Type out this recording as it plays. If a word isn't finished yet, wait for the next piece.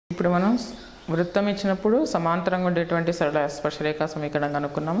ఇప్పుడు మనం వృత్తం ఇచ్చినప్పుడు సమాంతరంగా ఉండేటువంటి సరళ స్పర్శరేఖా సమీకరణం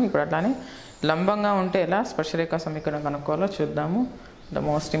కనుక్కున్నాము. ఇప్పుడు అట్లానే లంబంగా ఉంటే ఎలా స్పర్శరేఖా సమీకరణం కనుక్కోవాలో చూద్దాము. The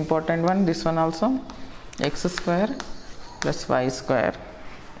most important one, this one also. x square plus y square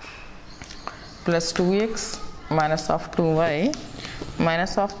plus 2x minus of 2y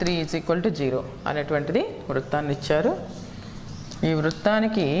minus of 3 is equal to 0 అనేటువంటిది వృత్తాన్ని ఇచ్చారు. ఈ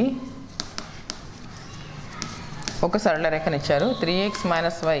వృత్తానికి ఒక సరళ రేఖను ఇచ్చారు. 3x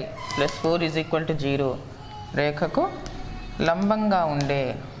minus y plus 4 is equal to 0 రేఖకు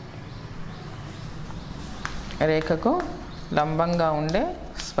లంబంగా ఉండే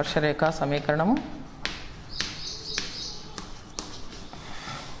స్పర్శరేఖా సమీకరణము.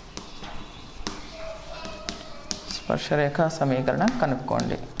 స్పర్శరేఖా సమీకరణం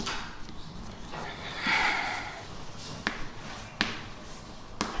కనుక్కోండి.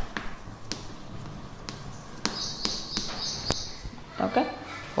 ఓకే,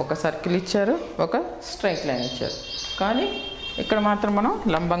 ఒక సర్కిల్ ఇచ్చారు, ఒక స్ట్రైట్ లైన్ ఇచ్చారు. కానీ ఇక్కడ మాత్రం మనం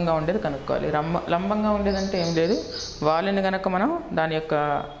లంబంగా ఉండేది కనుక్కోవాలి. లంబంగా ఉండేదంటే ఏం లేదు, వాలిని కనుక మనం దాని యొక్క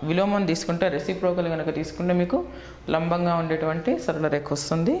విలోమం తీసుకుంటే, రెసిప్రోకల్ కనుక తీసుకుంటే మీకు లంబంగా ఉండేటువంటి సరళ రేఖ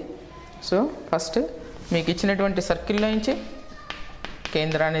వస్తుంది. సో ఫస్ట్ మీకు ఇచ్చినటువంటి సర్కిల్లో నుంచి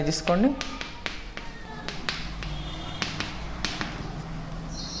కేంద్రాన్ని తీసుకోండి.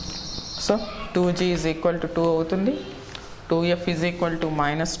 So 2g is equal to 2 అవుతుంది, 2f ఈజ్ ఈక్వల్ టు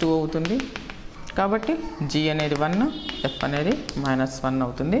 -2 అవుతుంది. కాబట్టి g అనేది 1, f అనేది -1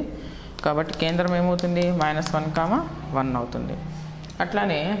 అవుతుంది. కాబట్టి కేంద్రం ఏమవుతుంది, -1, 1 అవుతుంది.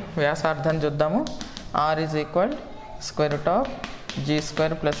 అట్లానే వ్యాసార్థం చూద్దాము. r is equal √g²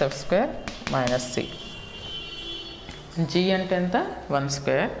 + f² - c. g అంటే ఎంత,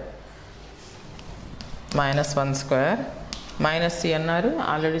 1² -1² -c అన్నారు.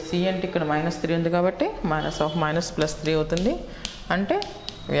 ఆల్రెడీ c అంటే ఇక్కడ -3 ఉంది కాబట్టి -3 అవుతుంది. అంటే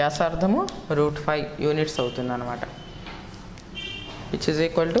వ్యాసార్థము √5 యూనిట్స్ అవుతుంది అన్నమాట. Which is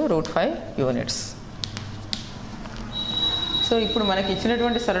equal to √5 units. So ఇప్పుడు మనకి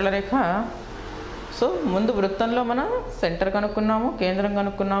ఇచ్చినటువంటి సరళ రేఖ, సో ముందు వృత్తంలో మనం సెంటర్ కనుక్కున్నాము, కేంద్రం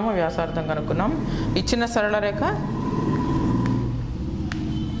కనుక్కున్నాము, వ్యాసార్థం కనుక్కున్నాము. ఇచ్చిన సరళ రేఖ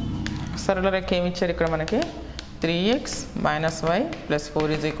ఏమి ఇచ్చారు ఇక్కడ మనకి, 3x minus y plus 4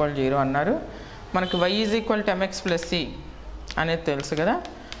 is equal to 0 అన్నారు. మనకి y is equal to mx plus c అనేది తెలుసు కదా.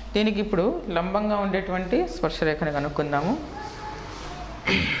 దీనికి ఇప్పుడు లంబంగా ఉండేటువంటి స్పర్శరేఖని కనుక్కుందాము.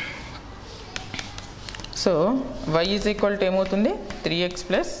 So y is equal to ఏమవుతుంది, 3x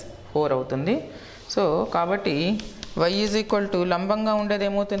plus 4 అవుతుంది. సో కాబట్టి y is equal to లంబంగా ఉండేది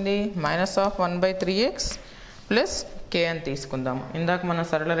ఏమవుతుంది, -1/3x ప్లస్ k అని తీసుకుందాం. ఇందాక మనం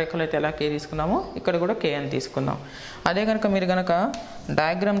సరళ రేఖలో అయితే ఎలా k తీసుకున్నామో ఇక్కడ కూడా k అని తీసుకుందాం. అదే కనుక మీరు కనుక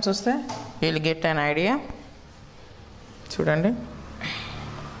డయాగ్రామ్ చూస్తే విల్ గెట్ అన్ ఐడియా. చూడండి,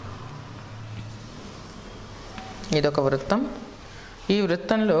 ఇదొక వృత్తం. ఈ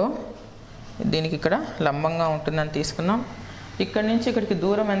వృత్తంలో దీనికి ఇక్కడ లంబంగా ఉంటుందని తీసుకున్నాం. ఇక్కడి నుంచి ఇక్కడికి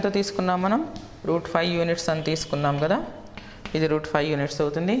దూరం ఎంత తీసుకున్నాం మనం, √5 యూనిట్స్ అని తీసుకున్నాం కదా. ఇది √5 యూనిట్స్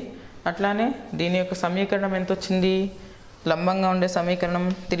అవుతుంది. అట్లానే దీని యొక్క సమీకరణం ఎంత వచ్చింది, లంబంగా ఉండే సమీకరణం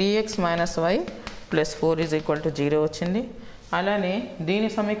 3x - y + 4 is equal to 0 వచ్చింది. అలానే దీని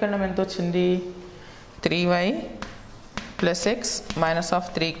సమీకరణం ఎంత వచ్చింది, 3y + x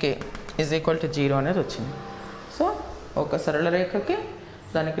 - 3k is equal to 0 అనేది వచ్చింది. సో ఒక సరళ రేఖకి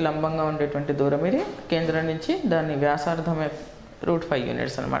దానికి లంబంగా ఉండేటువంటి దూరం ఇది, కేంద్రం నుంచి దాని వ్యాసార్థం √5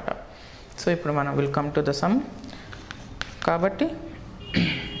 యూనిట్స్ అనమాట. సో ఇప్పుడు మనం will come to the sum. కాబట్టి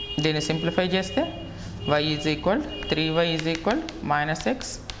దీన్ని సింప్లిఫై చేస్తే y is equal 3y is equal -x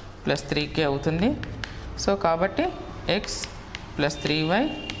 + 3k అవుతుంది. సో కాబట్టి x + 3y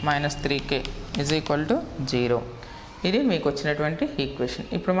 - 3k is equal to 0. ఇది మీకు వచ్చినటువంటి ఈక్వేషన్.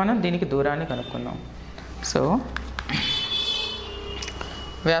 ఇప్పుడు మనం దీనికి దూరాన్ని కనుక్కుందాం. సో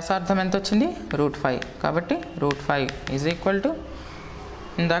వ్యాసార్థం ఎంత వచ్చింది, √5. కాబట్టి √5 ఈజ్ ఈక్వల్ టు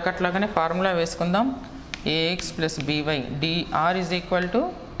ఇందాకట్లాగానే ఫార్ములా వేసుకుందాం. ax + by dr is equal to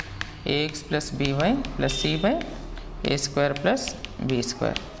ax + by + c/a² + b²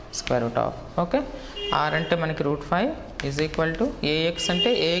 √ okay. r అంటే మనకి √5 ఈజ్ ఈక్వల్ టు ax అంటే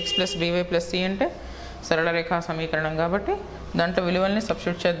ax + by + c అంటే సరళ రేఖా సమీకరణం కాబట్టి దాంట్లో విలువల్ని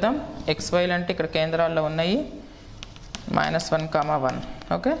సబ్స్టిట్యూట్ చేద్దాం. xy అంటే ఇక్కడ కేంద్రాల్లో ఉన్నాయి, -1, 1.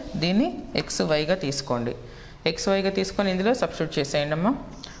 ఓకే, దీన్ని xyగా తీసుకోండి. xyగా తీసుకొని ఇందులో సబ్స్టిట్యూట్ చేసేయండి అమ్మా.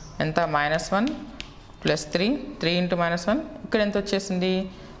 ఎంత, -1 + 3 × -1 ఇక్కడ ఎంత వచ్చేసింది,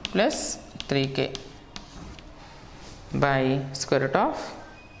 +3k by √a²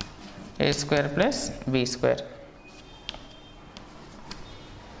 + b².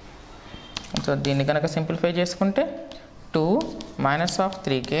 So దీన్ని కనుక సింప్లిఫై చేసుకుంటే 2 minus of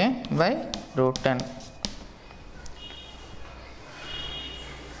 3k by root 10.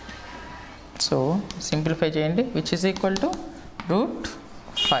 So simplify చేయండి, which is equal to root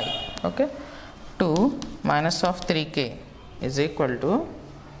 5. Okay, 2 minus of 3k is equal to,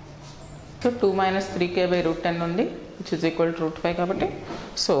 so 2 minus 3k by root 10 ఉంది, which is equal to root 5 కాబట్టి.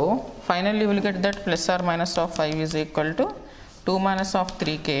 So finally we will get that plus or minus of 5 is equal to 2 minus of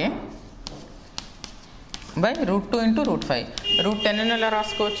 3k by root 2 into root 5. root 10 అని ఎలా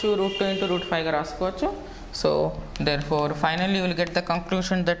రాసుకోవచ్చు, root 2 into root 5 గా రాసుకోవచ్చు. So therefore finally you will get the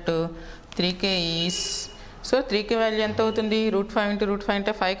conclusion that 3k is, so 3k value ఎంత అవుతుంది, root 5 into root 5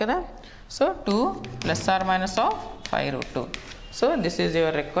 అంటే 5 కదా. So 2 plus or minus of 5 root 2. So this is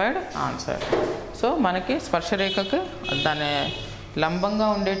your required answer. So మనకి స్పర్శరేఖకు దాని లంబంగా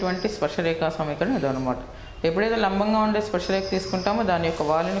ఉండేటువంటి స్పర్శరేఖా సమీకరణం ఇది అనమాట. ఎప్పుడైతే లంబంగా ఉండే స్పర్శరేఖ తీసుకుంటామో దాని యొక్క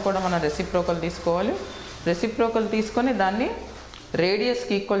వాల్యూని కూడా మనం రెసిప్రోకల్ తీసుకోవాలి. రెసిప్రోకల్ తీసుకొని దాన్ని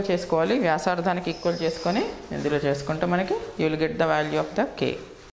రేడియస్కి ఈక్వల్ చేసుకోవాలి, వ్యాసార్థానికి ఈక్వల్ చేసుకొని ఇందులో చేసుకుంటే మనకి you will get the value of the K.